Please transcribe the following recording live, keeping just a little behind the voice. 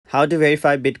How to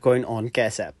verify Bitcoin on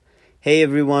Cash App. Hey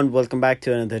everyone, welcome back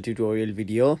to another tutorial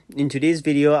video. In today's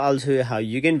video, I'll show you how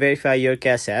you can verify your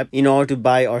Cash App in order to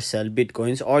buy or sell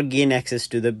Bitcoins or gain access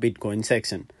to the Bitcoin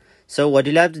section. So what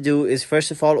you'll have to do is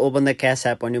first of all open the Cash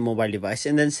App on your mobile device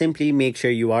and then simply make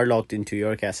sure you are logged into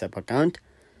your Cash App account.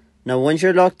 Now once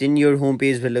you're logged in, your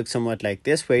homepage will look somewhat like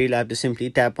this, where you'll have to simply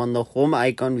tap on the home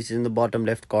icon which is in the bottom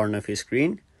left corner of your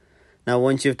screen. Now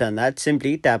once you've done that,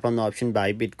 simply tap on the option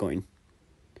buy Bitcoin.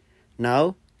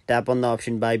 Now tap on the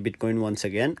option buy Bitcoin once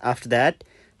again. After that,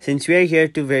 since we are here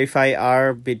to verify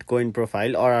our Bitcoin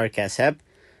profile or our Cash App,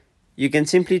 you can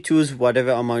simply choose whatever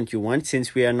amount you want.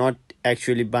 Since we are not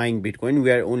actually buying Bitcoin,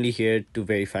 we are only here to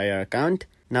verify our account.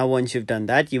 Now once you've done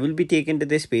that, you will be taken to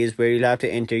this page where you'll have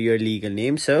to enter your legal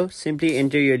name. So simply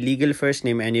enter your legal first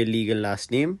name and your legal last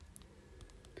name.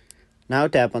 Now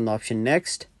tap on the option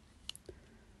next.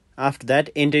 After that,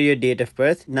 enter your date of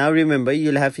birth. Now remember,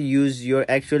 you'll have to use your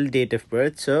actual date of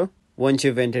birth. So once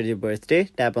you've entered your birthday,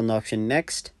 tap on the option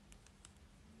next.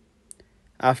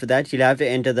 After that, you'll have to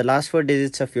enter the last 4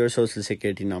 digits of your social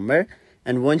security number.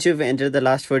 And once you've entered the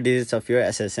last 4 digits of your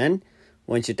SSN,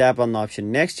 once you tap on the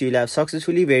option next, you'll have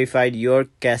successfully verified your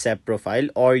Cash App profile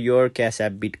or your Cash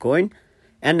App Bitcoin.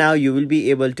 And now you will be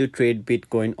able to trade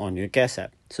Bitcoin on your Cash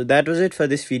App. So that was it for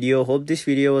this video. Hope this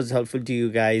video was helpful to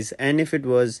you guys. And if it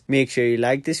was, make sure you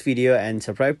like this video and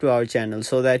subscribe to our channel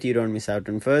so that you don't miss out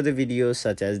on further videos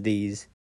such as these.